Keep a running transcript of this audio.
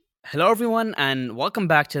Hello, everyone, and welcome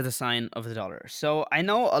back to the Sign of the Dollar. So, I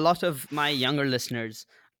know a lot of my younger listeners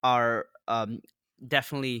are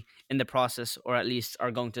definitely in the process, or at least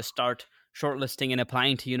are going to start shortlisting and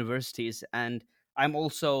applying to universities. And I'm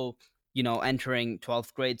also, entering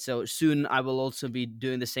 12th grade. So, soon I will also be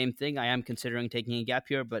doing the same thing. I am considering taking a gap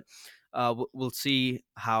year, but we'll see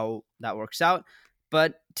how that works out.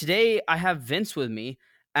 But today I have Vince with me,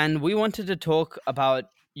 and we wanted to talk about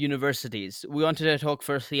universities. We wanted to talk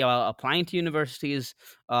firstly about applying to universities,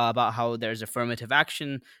 about how there's affirmative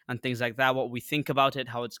action and things like that, what we think about it,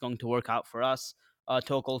 how it's going to work out for us.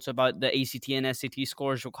 Talk also about the ACT and SAT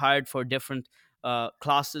scores required for different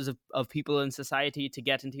classes of people in society to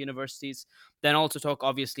get into universities. Then also talk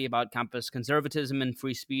obviously about campus conservatism and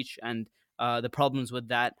free speech and the problems with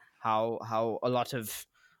that. How a lot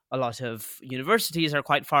of universities are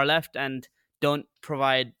quite far left and don't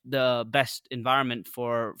provide the best environment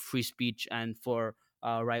for free speech and for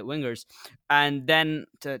right wingers. And then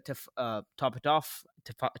to top it off,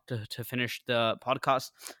 to finish the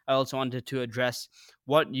podcast, I also wanted to address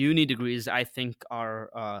what uni degrees I think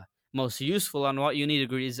are most useful and what uni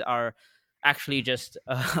degrees are actually just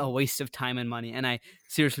a waste of time and money. And I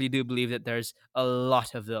seriously do believe that there's a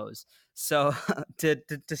lot of those. So to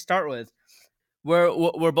start with,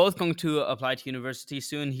 we're both going to apply to university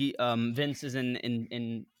soon. Vince is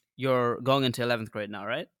in you're going into 11th grade now,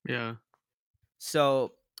 right? Yeah.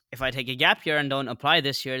 So if I take a gap year and don't apply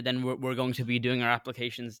this year, then we're going to be doing our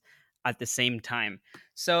applications at the same time.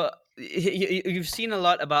 So you've seen a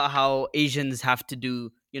lot about how Asians have to do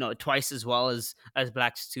twice as well as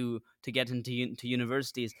blacks to get into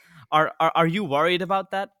universities. Are you worried about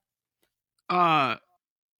that? Uh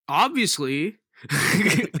Obviously.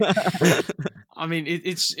 I mean,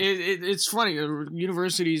 it's funny.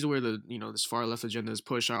 Universities where the this far left agenda is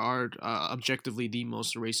pushed are objectively the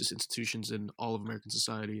most racist institutions in all of American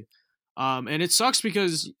society. And it sucks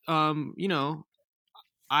because I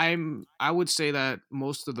would say that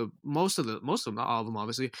most of them, not all of them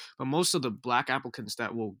obviously, but most of the black applicants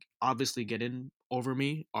that will obviously get in over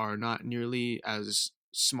me are not nearly as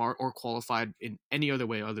smart or qualified in any other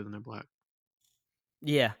way other than they're black.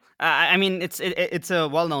 Yeah, I mean it's a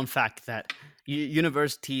well known fact that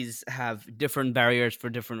universities have different barriers for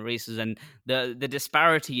different races, and the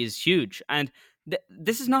disparity is huge. And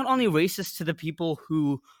this is not only racist to the people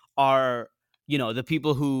who are the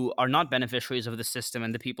people who are not beneficiaries of the system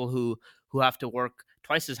and the people who have to work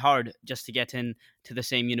twice as hard just to get in to the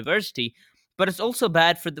same university, but it's also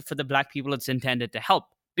bad for the black people it's intended to help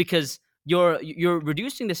because you're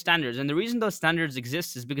reducing the standards, and the reason those standards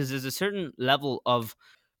exist is because there's a certain level of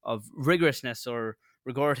rigorousness or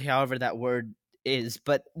rigority, however that word is,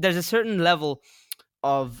 but there's a certain level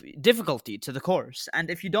of difficulty to the course,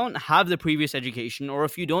 and if you don't have the previous education or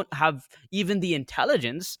if you don't have even the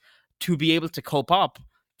intelligence to be able to cope up,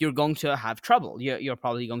 you're going to have trouble. You're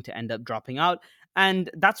probably going to end up dropping out, and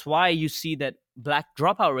that's why you see that black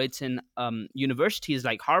dropout rates in universities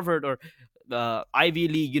like Harvard or Ivy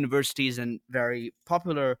League universities and very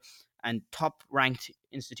popular and top ranked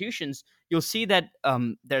institutions, you'll see that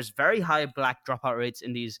there's very high black dropout rates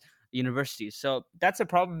in these universities. So that's a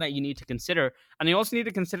problem that you need to consider. And you also need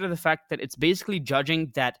to consider the fact that it's basically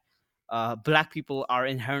judging that black people are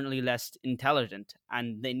inherently less intelligent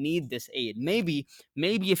and they need this aid. Maybe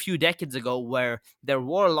a few decades ago, where there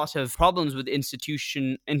were a lot of problems with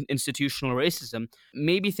institutional racism,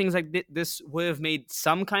 maybe things like this would have made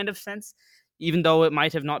some kind of sense, even though it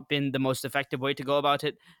might have not been the most effective way to go about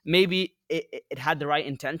it. Maybe it had the right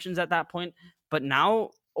intentions at that point, but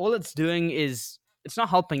now all it's doing is it's not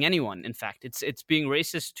helping anyone. In fact, it's being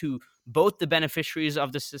racist to both the beneficiaries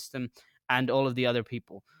of the system and all of the other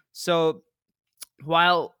people. So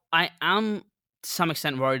while I am to some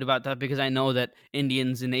extent worried about that because I know that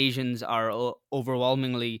Indians and Asians are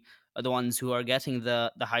overwhelmingly the ones who are getting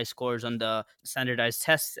the high scores on the standardized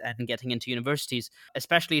tests and getting into universities,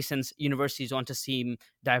 especially since universities want to seem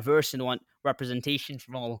diverse and want representation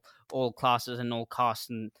from all classes and all castes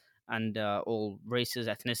and all races,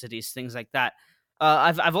 ethnicities, things like that.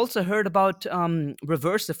 I've also heard about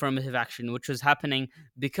reverse affirmative action, which was happening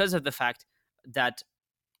because of the fact that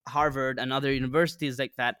Harvard and other universities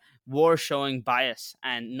like that were showing bias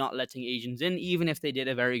and not letting Asians in, even if they did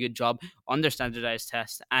a very good job on their standardized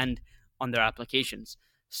tests and on their applications.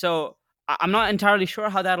 So I'm not entirely sure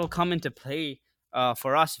how that'll come into play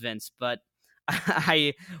for us, Vince. But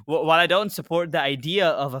while I don't support the idea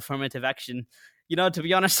of affirmative action, to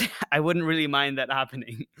be honest, I wouldn't really mind that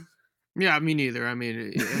happening. Yeah, me neither. I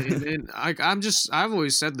mean, I've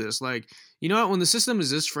always said this. Like, you know what? When the system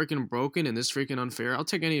is this freaking broken and this freaking unfair, I'll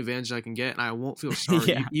take any advantage I can get, and I won't feel sorry,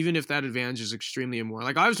 Yeah. even if that advantage is extremely immoral.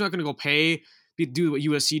 Like, I was not gonna go do what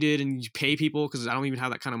USC did and pay people because I don't even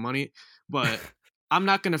have that kind of money. But I'm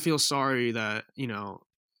not gonna feel sorry that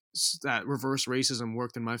that reverse racism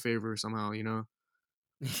worked in my favor somehow. You know.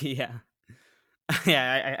 Yeah.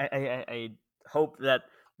 Yeah, I hope that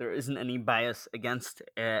there isn't any bias against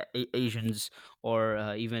Asians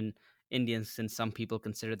or even Indians, since some people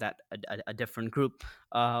consider that a different group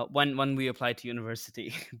when we apply to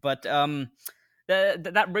university. But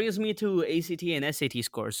that brings me to ACT and SAT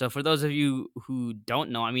scores. So for those of you who don't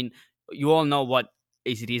know, I mean, you all know what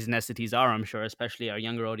ACTs and SATs are, I'm sure, especially our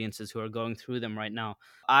younger audiences who are going through them right now.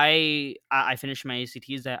 I finished my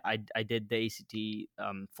ACTs. I did the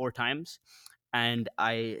ACT 4 times, and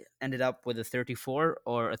I ended up with a 34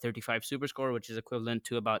 or a 35 super score, which is equivalent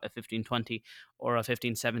to about a 1520 or a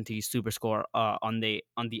 1570 super score on the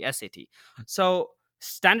SAT. So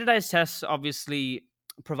standardized tests obviously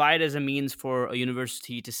provide as a means for a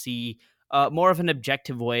university to see more of an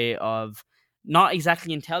objective way of not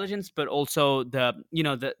exactly intelligence, but also the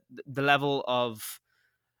level of,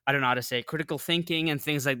 I don't know how to say, critical thinking and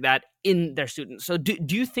things like that in their students. So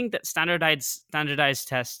do you think that standardized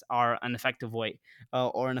tests are an effective way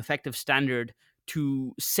or an effective standard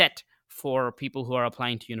to set for people who are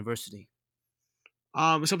applying to university?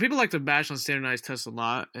 So people like to bash on standardized tests a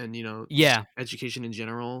lot, and just Yeah, education in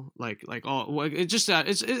general. Oh, well, it's just that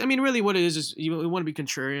I mean, really, what it is you want to be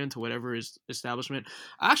contrarian to whatever is establishment.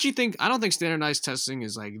 I don't think standardized testing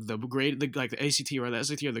is like like the ACT or the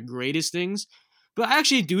SAT are the greatest things, but I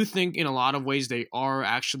actually do think in a lot of ways they are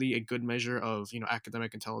actually a good measure of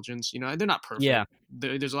academic intelligence. They're not yeah,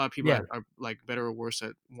 perfect. There's a lot of people yeah. that are like better or worse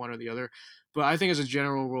at one or the other, but I think as a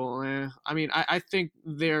general rule, I mean, I think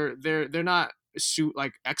they're not suit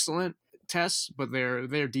like excellent tests, but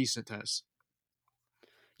they're decent tests.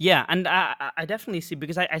 Yeah, and I definitely see,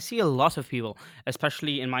 because I see a lot of people,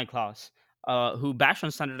 especially in my class, who bash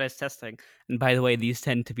on standardized testing. And by the way, these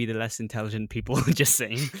tend to be the less intelligent people. Just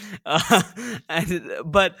saying. Uh,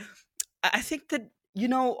 but I think that,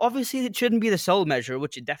 obviously it shouldn't be the sole measure,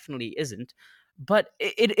 which it definitely isn't. But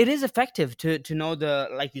it is effective to know, the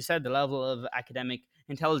like you said, the level of academic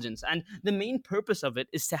intelligence, and the main purpose of it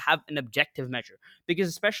is to have an objective measure, because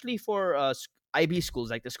especially for IB schools,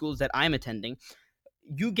 like the schools that I'm attending,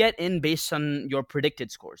 you get in based on your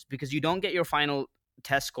predicted scores, because you don't get your final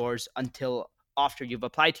test scores until after you've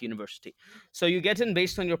applied to university. So you get in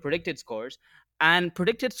based on your predicted scores, and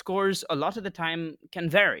predicted scores a lot of the time can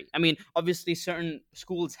vary. I mean, obviously certain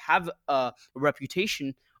schools have a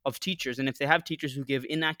reputation of teachers, and if they have teachers who give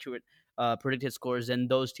inaccurate predicted scores, then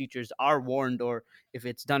those teachers are warned, or if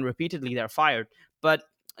it's done repeatedly, they're fired. But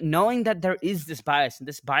knowing that there is this bias, and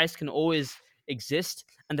this bias can always exist,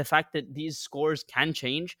 and the fact that these scores can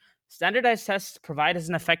change, standardized tests provide as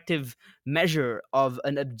an effective measure of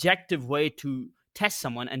an objective way to test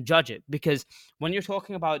someone and judge it. Because when you're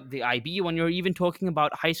talking about the IB, when you're even talking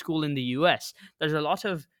about high school in the US, there's a lot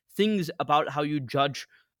of things about how you judge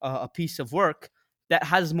a piece of work that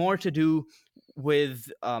has more to do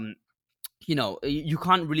with you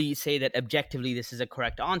can't really say that objectively this is a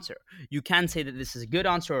correct answer. You can say that this is a good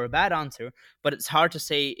answer or a bad answer, but it's hard to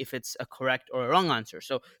say if it's a correct or a wrong answer.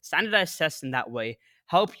 So standardized tests in that way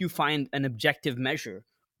help you find an objective measure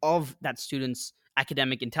of that student's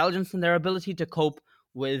academic intelligence and their ability to cope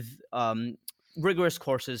with rigorous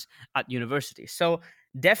courses at university. So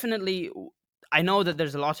definitely, I know that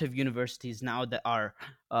there's a lot of universities now that are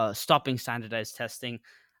stopping standardized testing,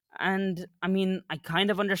 and I mean, I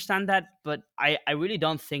kind of understand that, but I really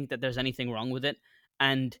don't think that there's anything wrong with it.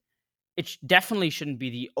 And definitely shouldn't be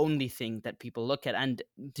the only thing that people look at. And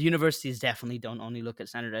the universities definitely don't only look at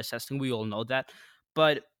standardized testing. We all know that.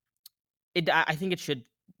 But I think it should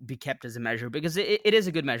be kept as a measure, because it is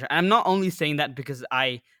a good measure. And I'm not only saying that because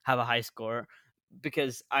I have a high score,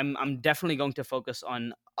 because I'm definitely going to focus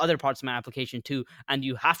on other parts of my application too. And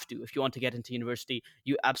you have to, if you want to get into university,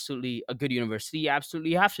 a good university, you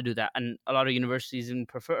absolutely have to do that. And a lot of universities even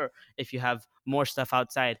prefer if you have more stuff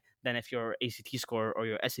outside than if your ACT score or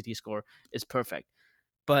your SAT score is perfect.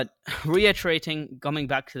 But reiterating, coming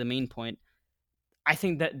back to the main point, I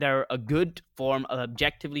think that they're a good form of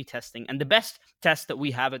objectively testing, and the best test that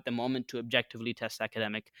we have at the moment to objectively test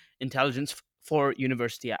academic intelligence for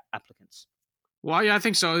university applicants. Well, yeah, I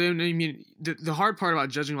think so. I mean, the hard part about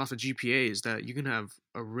judging off of GPA is that you can have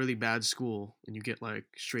a really bad school and you get like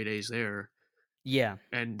straight A's there, Yeah.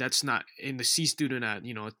 and that's not, and the C student at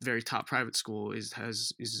a very top private school is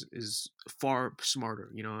far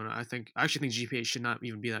smarter, and I actually think GPA should not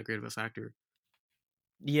even be that great of a factor.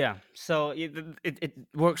 Yeah, so it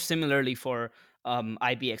works similarly for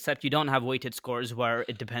IB, except you don't have weighted scores where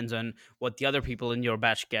it depends on what the other people in your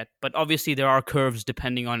batch get. But obviously, there are curves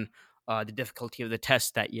depending on the difficulty of the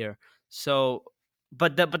test that year. So,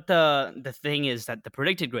 but the thing is that the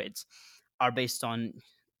predicted grades are based on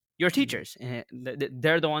your Mhm. teachers.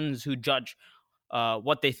 They're the ones who judge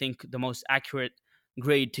what they think the most accurate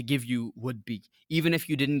grade to give you would be, even if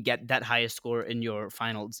you didn't get that highest score in your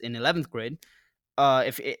finals in 11th grade.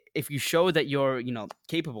 If you show that you're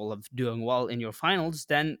capable of doing well in your finals,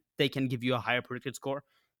 then they can give you a higher predicted score.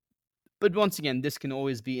 But once again, this can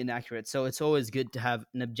always be inaccurate, so it's always good to have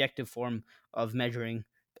an objective form of measuring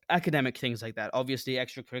academic things like that. Obviously,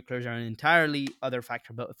 extracurriculars are an entirely other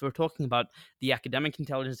factor, but if we're talking about the academic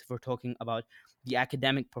intelligence, if we're talking about the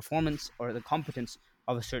academic performance or the competence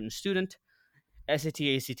of a certain student, SAT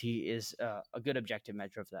ACT is a good objective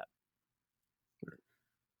measure of that.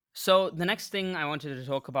 So the next thing I wanted to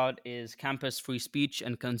talk about is campus free speech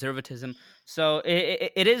and conservatism. So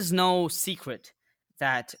it is no secret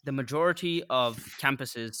that the majority of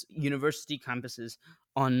campuses, university campuses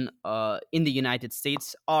on in the United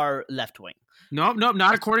States, are left wing. Nope, nope,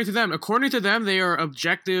 not according to them. According to them, they are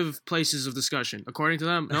objective places of discussion. According to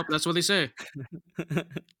them, nope, that's what they say.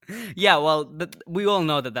 Yeah, well, we all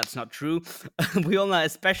know that that's not true. We all know,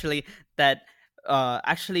 especially that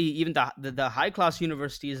actually, even the high class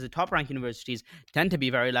universities, the top ranked universities, tend to be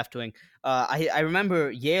very left wing. I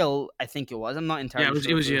remember Yale. I think it was. I'm not Yeah, entirely it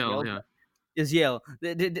sure if was it was Yale. Yale. Yeah, Is Yale.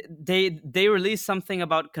 They released something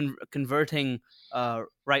about converting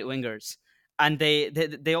right wingers, and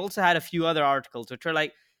they also had a few other articles which are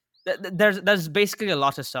like there's basically a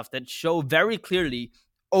lot of stuff that show very clearly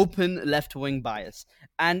open left wing bias,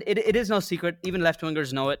 and it is no secret. Even left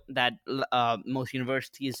wingers know it that most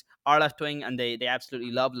universities are left wing, and they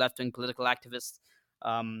absolutely love left wing political activists.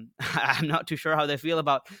 I'm not too sure how they feel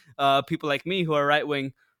about people like me who are right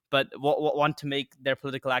wing but want to make their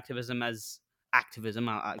political activism as activism.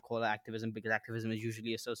 I call it activism because activism is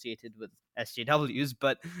usually associated with SJWs,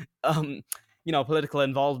 but um, political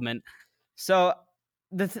involvement. So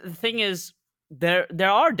the thing is, there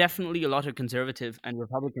are definitely a lot of conservative and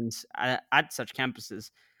Republicans at such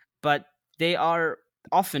campuses, but they are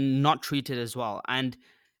often not treated as well. And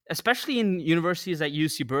especially in universities like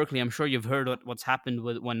UC Berkeley, I'm sure you've heard what's happened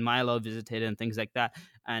with when Milo visited and things like that,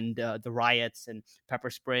 and the riots and pepper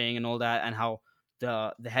spraying and all that, and how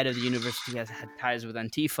the head of the university has had ties with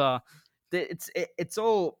Antifa. It's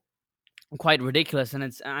all quite ridiculous, and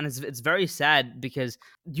it's very sad because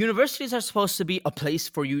universities are supposed to be a place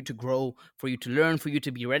for you to grow, for you to learn, for you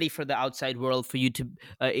to be ready for the outside world, for you to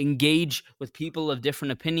engage with people of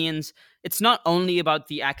different opinions. It's not only about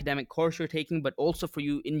the academic course you're taking, but also for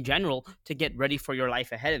you in general to get ready for your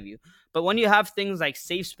life ahead of you. But when you have things like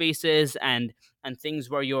safe spaces and things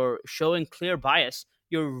where you're showing clear bias,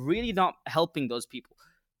 you're really not helping those people.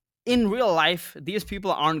 In real life, these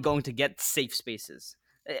people aren't going to get safe spaces.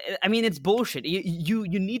 I mean, it's bullshit. You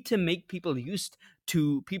need to make people used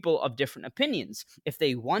to people of different opinions. If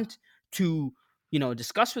they want to,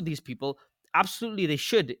 discuss with these people, absolutely they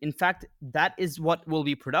should. In fact, that is what will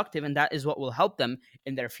be productive and that is what will help them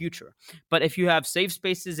in their future. But if you have safe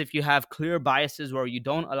spaces, if you have clear biases where you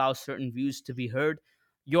don't allow certain views to be heard,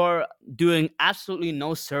 you're doing absolutely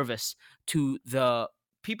no service to the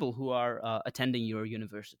people who are attending your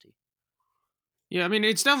university. yeah. I mean,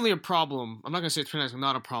 it's definitely a problem. I'm not gonna say it's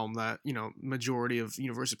not a problem that majority of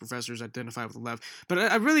university professors identify with the left, but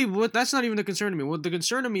I really what that's not even the concern to me. What the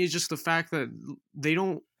concern to me is just the fact that they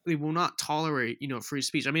will not tolerate free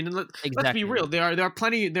speech. I mean, let's be Exactly. real. There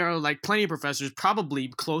are like plenty of professors, probably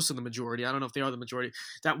close to the majority. I don't know if they are the majority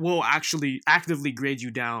that will actually actively grade you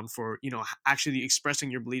down for actually expressing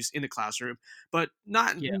your beliefs in the classroom. But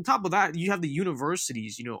not Yeah. on top of that, you have the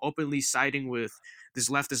universities openly siding with this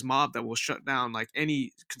leftist mob that will shut down like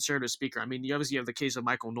any conservative speaker. I mean, you obviously have the case of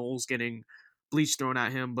Michael Knowles getting bleach thrown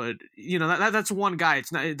at him, but that's one guy. It's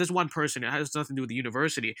not that's one person. It has nothing to do with the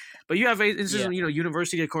university. But you have instances Yeah.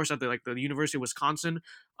 university, of course, at the University of Wisconsin,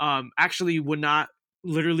 actually would not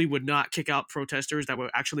kick out protesters that were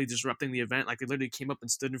actually disrupting the event. Like they literally came up and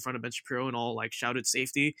stood in front of Ben Shapiro and all like shouted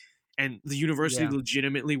safety, and the university Yeah.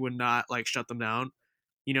 legitimately would not like shut them down.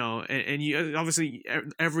 And you obviously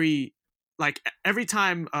every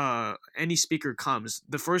time any speaker comes,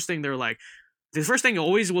 the first thing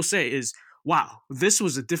always will say is, "Wow, this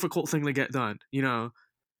was a difficult thing to get done," Yeah.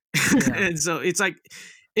 and so it's like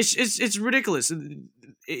It's ridiculous.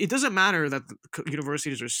 It doesn't matter that the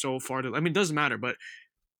universities are so far to. I mean, it doesn't matter, but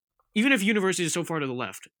even if universities are so far to the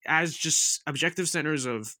left, as just objective centers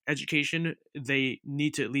of education, they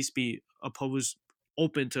need to at least be opposed,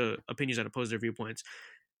 open to opinions that oppose their viewpoints.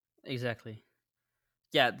 Exactly.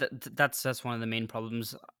 Yeah, that's one of the main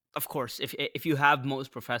problems. Of course, if you have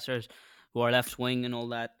most professors who are left wing and all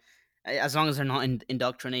that, as long as they're not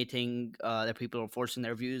indoctrinating their people or forcing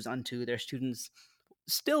their views onto their students,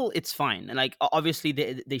 still it's fine. And like obviously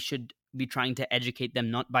they should be trying to educate them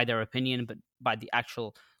not by their opinion but by the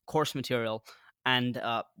actual course material, and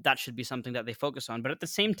that should be something that they focus on. But at the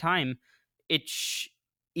same time,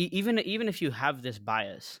 even if you have this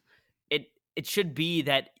bias, it it should be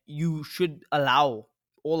that you should allow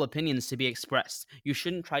all opinions to be expressed. You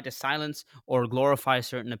shouldn't try to silence or glorify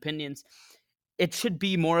certain opinions. It should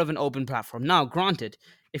be more of an open platform. Now, granted,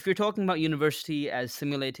 if you're talking about university as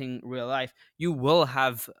simulating real life, you will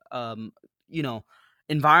have, you know,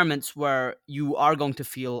 environments where you are going to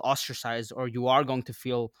feel ostracized or you are going to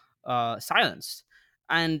feel silenced.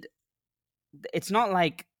 And it's not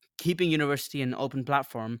like keeping university an open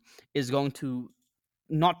platform is going to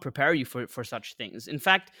not prepare you for such things. In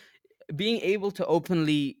fact, being able to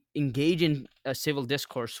openly engage in a civil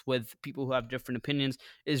discourse with people who have different opinions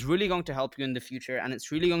is really going to help you in the future, and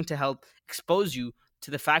it's really going to help expose you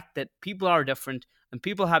to the fact that people are different and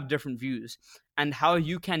people have different views, and how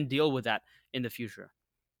you can deal with that in the future.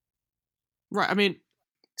 Right. I mean,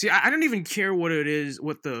 see, I don't even care what it is,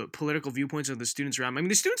 what the political viewpoints of the students are. I mean,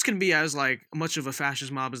 the students can be as like much of a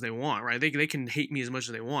fascist mob as they want, right? They can hate me as much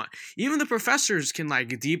as they want. Even the professors can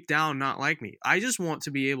like deep down not like me. I just want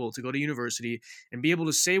to be able to go to university and be able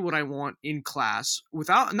to say what I want in class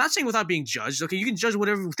without. I'm not saying without being judged. Okay, you can judge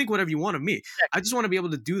whatever, think whatever you want of me. I just want to be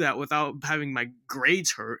able to do that without having my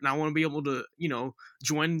grades hurt, and I want to be able to,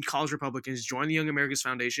 join College Republicans, join the Young Americans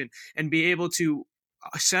Foundation, and be able to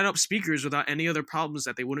set up speakers without any other problems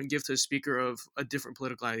that they wouldn't give to a speaker of a different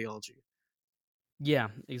political ideology. Yeah,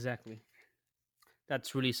 exactly.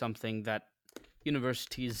 That's really something that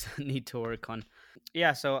universities need to work on.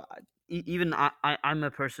 Yeah, so even I'm a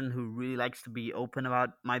person who really likes to be open about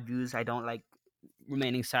my views. I don't like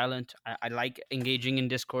remaining silent. I like engaging in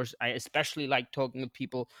discourse. I especially like talking with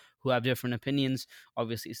people who have different opinions.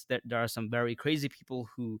 Obviously, there are some very crazy people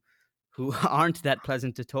who aren't that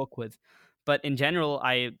pleasant to talk with. But in general,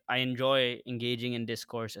 I enjoy engaging in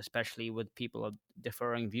discourse, especially with people of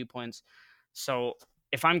differing viewpoints. So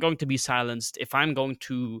if I'm going to be silenced, if I'm going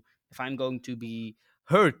to be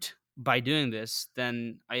hurt by doing this,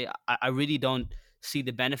 then I really don't see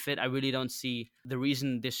the benefit. I really don't see the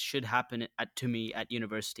reason this should happen to me at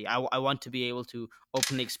university. I want to be able to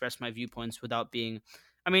openly express my viewpoints without being.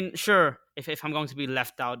 I mean, sure, if I'm going to be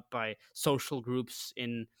left out by social groups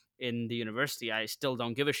in the university, I still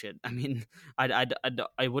don't give a shit. I mean,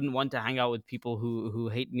 I wouldn't want to hang out with people who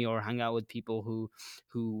hate me, or hang out with people who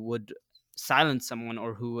would silence someone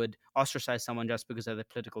or who would ostracize someone just because of their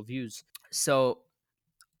political views. So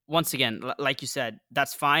once again, like you said,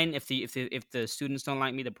 that's fine if the students don't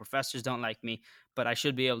like me, the professors don't like me, but I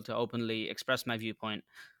should be able to openly express my viewpoint,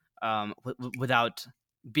 without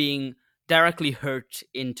being directly hurt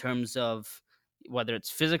in terms of whether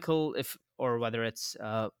it's physical, if or whether it's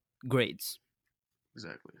grades.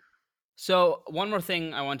 Exactly. So one more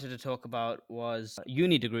thing I wanted to talk about was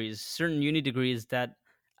uni degrees, certain uni degrees that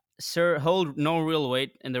hold no real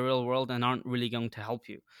weight in the real world and aren't really going to help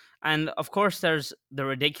you. And of course, there's the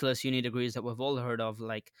ridiculous uni degrees that we've all heard of,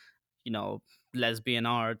 like, you know, lesbian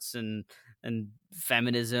arts and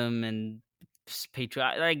feminism and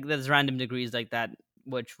patriot. Like, there's random degrees like that,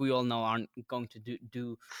 which we all know aren't going to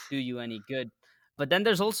do you any good. But then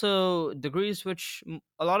there's also degrees which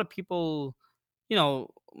a lot of people,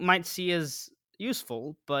 might see as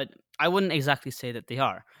useful, but I wouldn't exactly say that they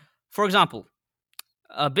are. For example,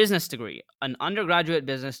 a business degree, an undergraduate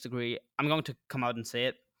business degree, I'm going to come out and say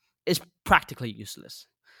it, is practically useless.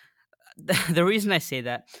 The reason I say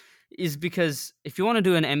that is because if you want to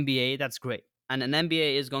do an MBA, that's great. And an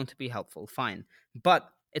MBA is going to be helpful, fine. But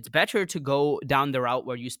it's better to go down the route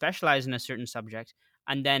where you specialize in a certain subject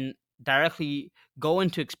and then directly go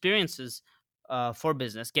into experiences for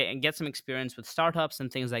business, get some experience with startups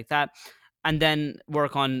and things like that, and then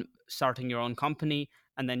work on starting your own company.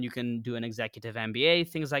 And then you can do an executive MBA,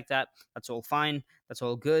 things like that. That's all fine. That's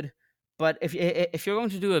all good. But if you're going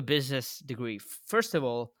to do a business degree, first of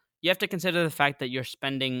all, you have to consider the fact that you're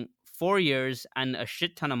spending 4 years and a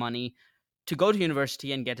shit ton of money to go to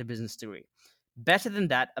university and get a business degree. Better than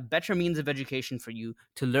that, a better means of education for you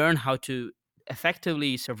to learn how to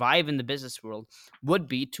effectively survive in the business world would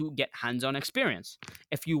be to get hands on experience.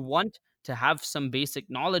 If you want to have some basic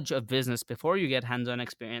knowledge of business before you get hands-on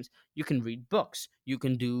experience, you can read books, you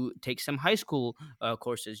can do take some high school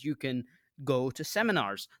courses, you can go to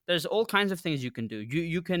seminars. There's all kinds of things you can do.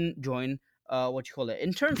 You can join what you call it,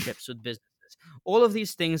 internships with businesses. All of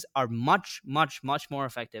these things are much, much, much more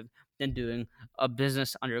effective than doing a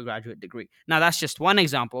business undergraduate degree. Now, that's just one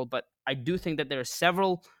example, but I do think that there are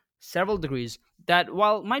several degrees that,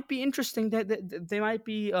 while might be interesting, that they might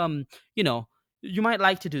be, you know, you might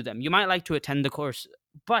like to do them. You might like to attend the course,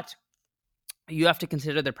 but you have to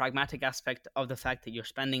consider the pragmatic aspect of the fact that you're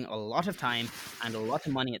spending a lot of time and a lot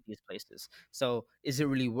of money at these places. So, is it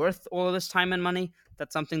really worth all of this time and money?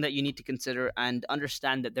 That's something that you need to consider and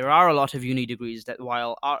understand that there are a lot of uni degrees that,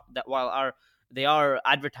 while are they are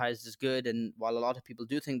advertised as good, and while a lot of people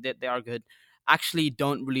do think that they are good, actually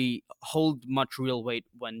don't really hold much real weight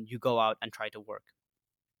when you go out and try to work.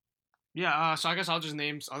 Yeah, so I guess I'll just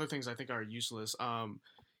name other things I think are useless.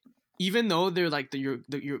 Even though they're like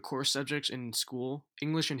your core subjects in school,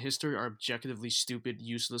 English and history are objectively stupid,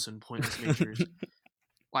 useless, and pointless majors.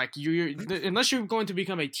 Like unless you're going to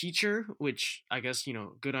become a teacher, which I guess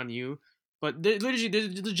good on you. But there's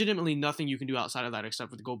legitimately nothing you can do outside of that except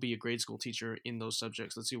for to go be a grade school teacher in those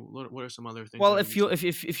subjects. Let's see what are some other things that Well, are if you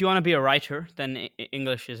useless. if you want to be a writer, then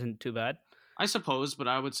English isn't too bad. I suppose, but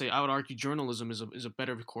I would argue journalism is a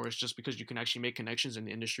better course just because you can actually make connections in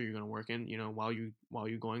the industry you're going to work in. While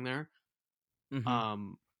you're going there. Hmm.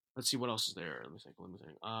 Um, let's see what else is there. Let me think.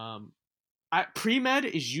 Pre med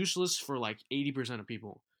is useless for like 80% of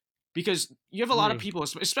people because you have a lot of Really? people,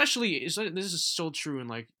 especially this is so true in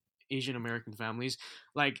like Asian American families.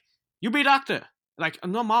 Like you be doctor, like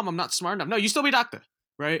no mom, I'm not smart enough. No, you still be doctor,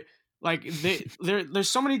 right? Like there's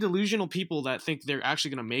so many delusional people that think they're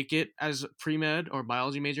actually gonna make it as pre med or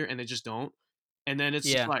biology major and they just don't. And then it's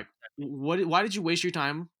just Yeah. like, what? Why did you waste your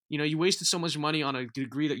time? You wasted so much money on a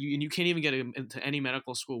degree that you can't even get into any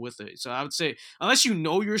medical school with it. So I would say, unless you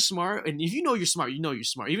know you're smart, and if you know you're smart, you know you're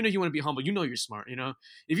smart. Even if you want to be humble, you know you're smart.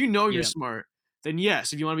 If you know you're Yeah. smart, then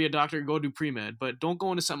yes, if you want to be a doctor, go do pre med. But don't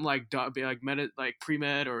go into something like pre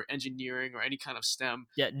med or engineering or any kind of STEM.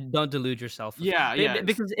 Yeah, don't delude yourself with, Yeah, yeah.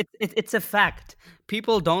 because it's a fact.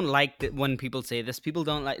 People don't like when people say this. People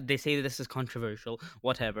don't like, they say this is controversial,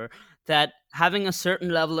 whatever. That having a certain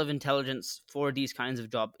level of intelligence for these kinds of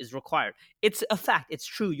job is required. It's a fact. It's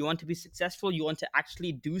true. You want to be successful. You want to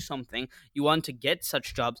actually do something. You want to get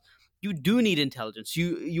such jobs. You do need intelligence.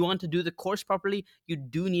 You want to do the course properly. You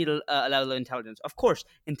do need a level of intelligence. Of course,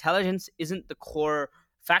 intelligence isn't the core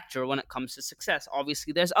factor when it comes to success.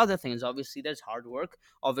 Obviously, there's other things. Obviously, there's hard work.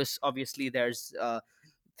 Obviously, there's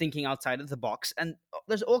thinking outside of the box, and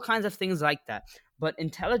there's all kinds of things like that. But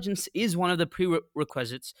intelligence is one of the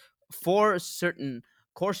prerequisites for certain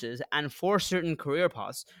courses and for certain career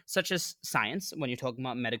paths, such as science, when you're talking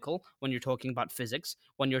about medical, when you're talking about physics,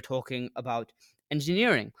 when you're talking about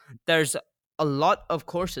engineering. There's a lot of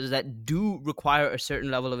courses that do require a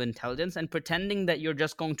certain level of intelligence, and pretending that you're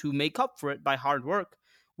just going to make up for it by hard work,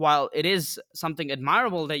 while it is something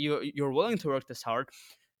admirable that you're willing to work this hard,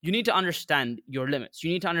 you need to understand your limits. You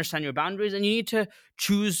need to understand your boundaries, and you need to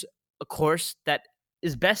choose a course that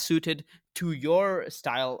is best suited to your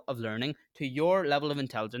style of learning, to your level of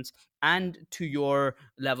intelligence, and to your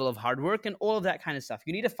level of hard work, and all of that kind of stuff.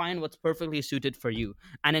 You need to find what's perfectly suited for you.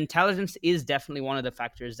 And intelligence is definitely one of the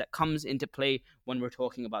factors that comes into play when we're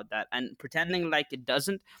talking about that. And pretending like it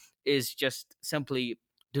doesn't is just simply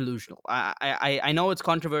delusional. I know it's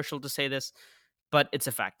controversial to say this, but it's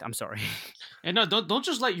a fact. I'm sorry. And no, don't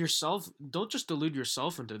just let yourself don't just delude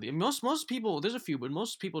yourself into the most people. There's a few, but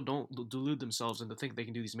most people don't delude themselves into think they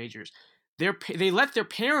can do these majors. They let their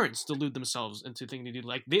parents delude themselves into thinking they do.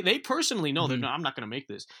 Like they personally know they're Mhm. not, I'm not going to make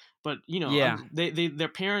this, but Yeah. their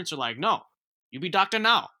parents are like, no, you be doctor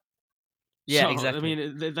now. Yeah. So I Exactly.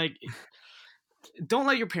 mean, like, don't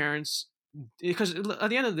let your parents, because at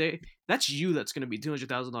the end of the day, that's you that's going to be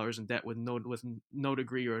 $200,000 in debt with no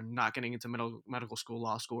degree or not getting into medical school,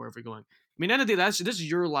 law school, wherever you're going. I mean, at the end of the day, this is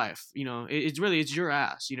your life. It's really it's your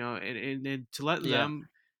ass. And to let Yeah. them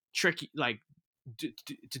trick like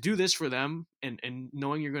to do this for them and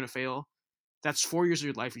knowing you're going to fail, that's 4 years of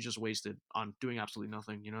your life you just wasted on doing absolutely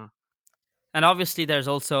nothing. And obviously, there's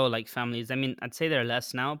also like families. I mean, I'd say there are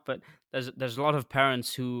less now, but there's a lot of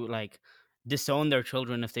parents who like disown their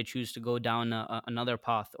children if they choose to go down another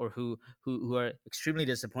path, or who are extremely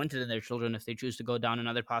disappointed in their children if they choose to go down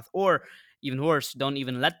another path, or even worse, don't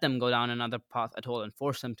even let them go down another path at all and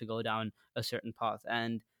force them to go down a certain path.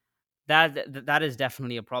 And that is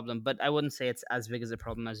definitely a problem, but I wouldn't say it's as big as a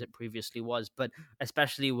problem as it previously was. But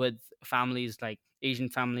especially with families like Asian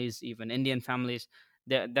families, even Indian families,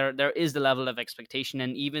 there is the level of expectation.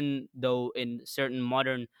 And even though in certain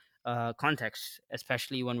modern contexts,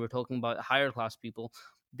 especially when we're talking about higher class people,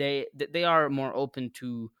 they are more open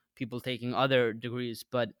to people taking other degrees.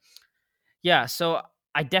 But yeah, so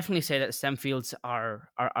I definitely say that STEM fields are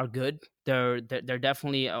good. They're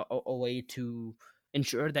definitely a way to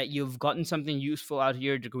ensure that you've gotten something useful out of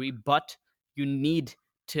your degree, but you need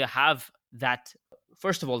to have that,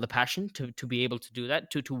 first of all, the passion to be able to do that,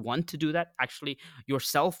 to want to do that, actually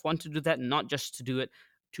yourself want to do that, not just to do it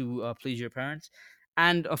to please your parents.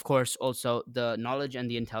 And of course also the knowledge and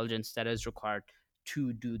the intelligence that is required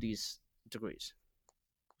to do these degrees.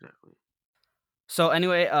 Exactly. So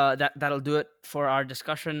anyway, that'll do it for our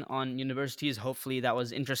discussion on universities. Hopefully, that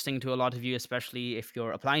was interesting to a lot of you, especially if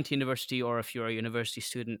you're applying to university or if you're a university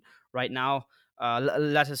student right now.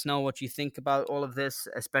 Let us know what you think about all of this,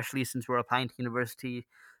 especially since we're applying to university.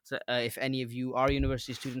 So, if any of you are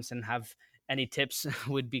university students and have any tips,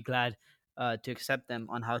 would be glad to accept them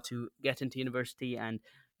on how to get into university and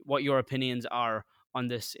what your opinions are on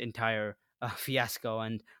this entire fiasco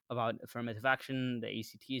and about affirmative action, the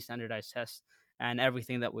ACT standardized test, and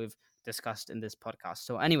everything that we've discussed in this podcast.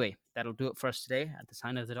 So, anyway, that'll do it for us today at the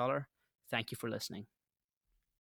sign of the dollar. Thank you for listening.